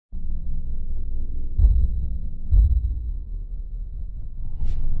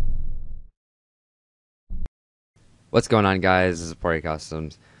What's going on, guys? This is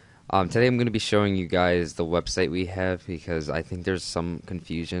AporiaCustoms. Today I'm going to be showing you guys the website we have because I think there's some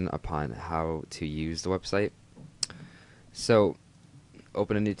confusion upon how to use the website. So,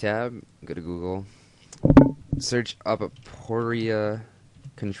 open a new tab, go to Google, search up Aporia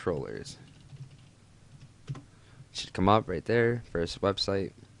controllers. Should come up right there, first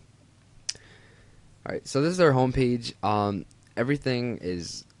website. Alright, so this is our homepage. Everything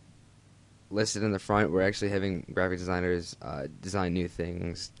is listed in the front. We're actually having graphic designers design new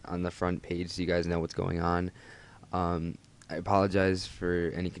things on the front page so you guys know what's going on. I apologize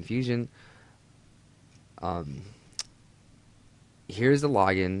for any confusion. Here's the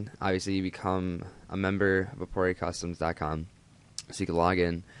login. Obviously, you become a member of AporiaCustoms.com, so you can log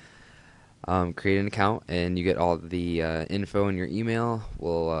in, create an account, and you get all the info in your email.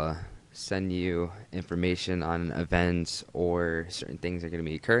 We'll send you information on events or certain things that are going to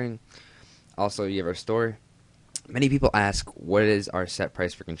be occurring. Also, you have our store. Many people ask, what is our set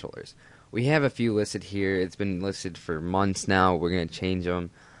price for controllers? We have a few listed here. It's been listed for months now. We're going to change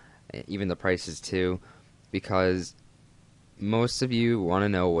them, even the prices too, because most of you want to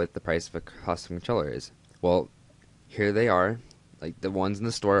know what the price of a custom controller is. Well, here they are. Like, the ones in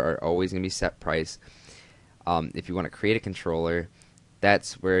the store are always going to be set price. If you want to create a controller,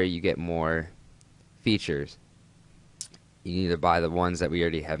 that's where you get more features. You can either buy the ones that we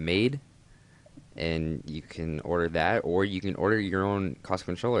already have made, and you can order that, or you can order your own custom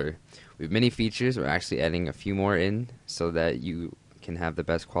controller. We have many features. We're actually adding a few more in so that you can have the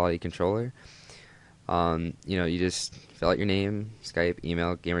best quality controller. You just fill out your name, Skype,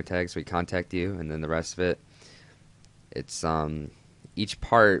 email, gamer tag, so we contact you, and then the rest of it, it's each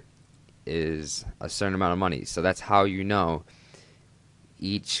part is a certain amount of money. So that's how you know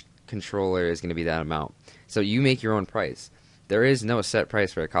each controller is going to be that amount. So you make your own price. There is no set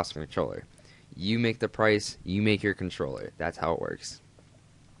price for a custom controller. You make the price, you make your controller. That's how it works.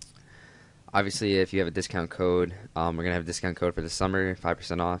 Obviously, if you have a discount code, we're going to have a discount code for the summer,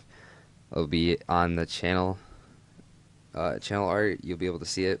 5% off. It'll be on the channel art. You'll be able to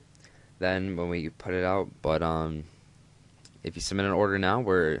see it then when we put it out. But if you submit an order now,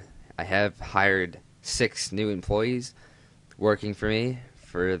 I have hired 6 new employees working for me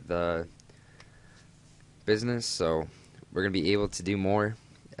for the business. So we're going to be able to do more,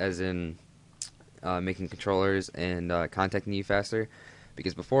 as in making controllers and contacting you faster,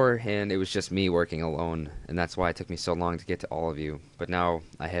 because beforehand it was just me working alone, and that's why it took me so long to get to all of you. But now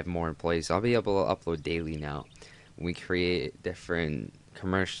I have more employees, so I'll be able to upload daily now. We create different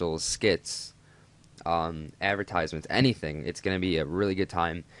commercials, skits, advertisements, anything. It's going to be a really good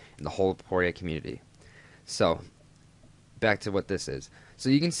time in the whole Aporia community. So back to what this is. So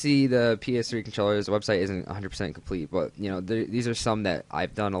you can see the PS3 controllers. The website isn't 100% complete, but these are some that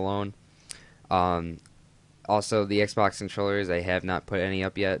I've done alone. Also, the Xbox controllers, I have not put any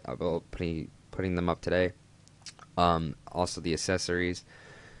up yet. I will be putting them up today. Also, the accessories.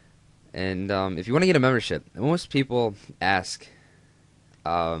 And if you want to get a membership, most people ask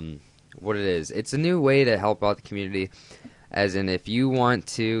what it is. It's a new way to help out the community. As in, if you want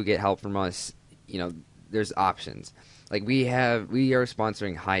to get help from us, there's options. Like, we are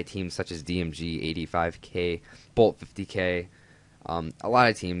sponsoring high teams such as DMG 85K, Bolt 50K, a lot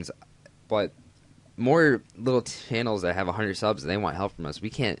of teams. But more little channels that have 100 subs and they want help from us, we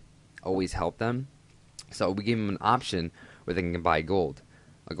can't always help them. So we give them an option where they can buy gold.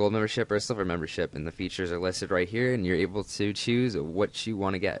 A gold membership or a silver membership, and the features are listed right here, and you're able to choose what you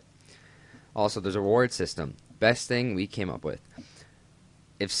want to get. Also, there's a reward system. Best thing we came up with.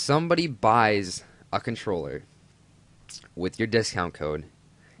 If somebody buys a controller with your discount code,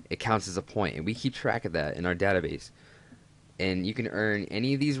 it counts as a point, and we keep track of that in our database. And you can earn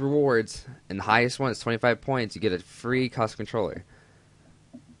any of these rewards, and the highest one is 25 points. You get a free custom controller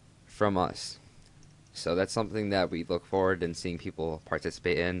from us. So that's something that we look forward to seeing people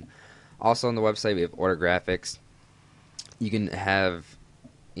participate in. Also on the website, we have order graphics. You can have,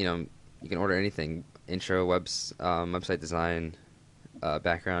 you can order anything: intro, website design,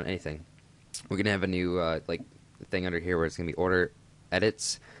 background, anything. We're gonna have a new thing under here where it's gonna be order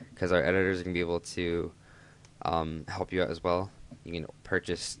edits, because our editors are gonna be able to help you out as well. You can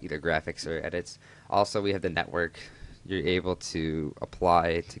purchase either graphics or edits. Also, we have the network. You're able to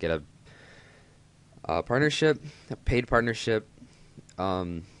apply to get a partnership, a paid partnership.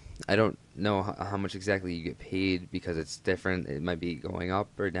 I don't know how much exactly you get paid because it's different. It might be going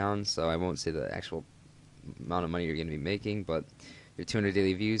up or down, so I won't say the actual amount of money you're going to be making, but your 200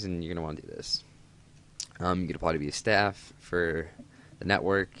 daily views, and you're going to want to do this. You can apply to be a staff for the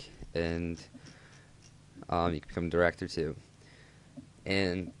network, and you can become director too.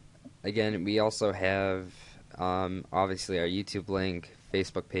 And again, we also have obviously our YouTube link,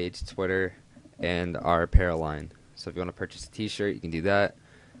 Facebook page, Twitter, and our apparel line. So if you want to purchase a t-shirt, you can do that.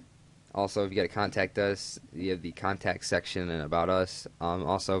 Also, if you got to contact us, you have the contact section and about us.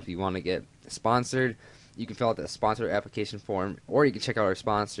 Also, if you want to get sponsored, you can fill out the sponsor application form, or you can check out our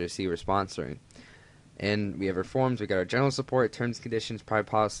sponsor to see who we're sponsoring. And we have our forms. We got our general support, terms, conditions, private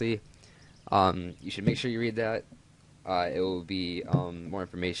policy. You should make sure you read that. It will be more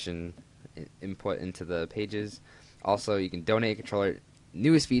information input into the pages. Also, you can donate a controller.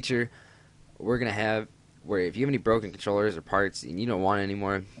 Newest feature we're going to have, where if you have any broken controllers or parts and you don't want it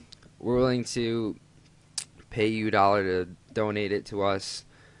anymore, we're willing to pay you $1 to donate it to us,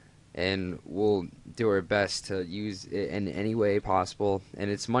 and we'll do our best to use it in any way possible. And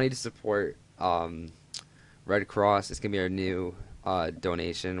it's money to support Red Cross. It's going to be our new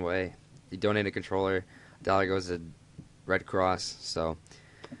donation way. You donate a controller, $1 goes to Red Cross, so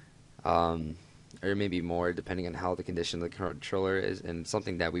or maybe more depending on how the condition of the controller is, and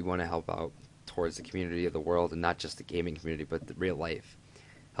something that we want to help out towards the community of the world, and not just the gaming community, but the real life,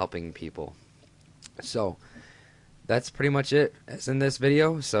 helping people. So that's pretty much it as in this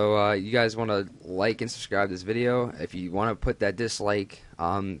video. So you guys want to like and subscribe to this video. If you want to put that dislike,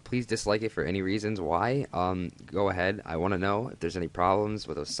 please dislike it for any reasons why. Go ahead. I want to know if there's any problems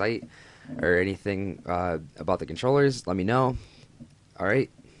with the site or anything about the controllers. Let me know.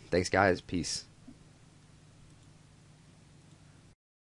 Alright, thanks guys, peace.